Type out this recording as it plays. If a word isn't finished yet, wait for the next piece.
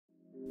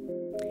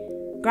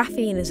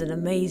Graphene is an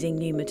amazing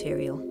new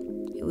material.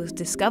 It was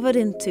discovered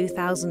in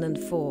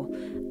 2004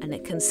 and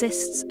it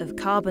consists of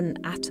carbon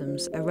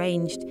atoms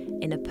arranged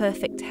in a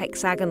perfect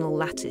hexagonal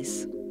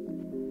lattice.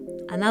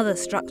 Another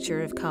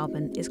structure of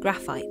carbon is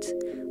graphite,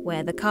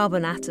 where the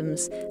carbon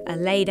atoms are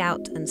laid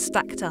out and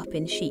stacked up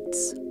in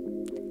sheets.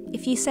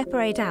 If you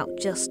separate out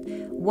just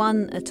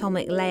one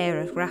atomic layer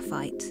of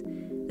graphite,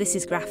 this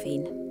is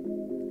graphene.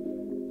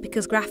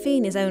 Because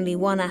graphene is only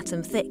one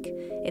atom thick,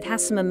 it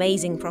has some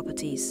amazing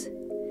properties.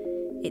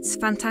 It's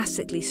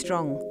fantastically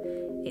strong,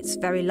 it's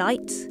very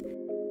light,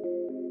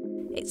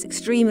 it's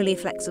extremely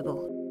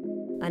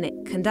flexible, and it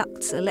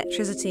conducts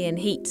electricity and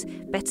heat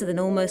better than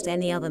almost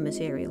any other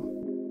material.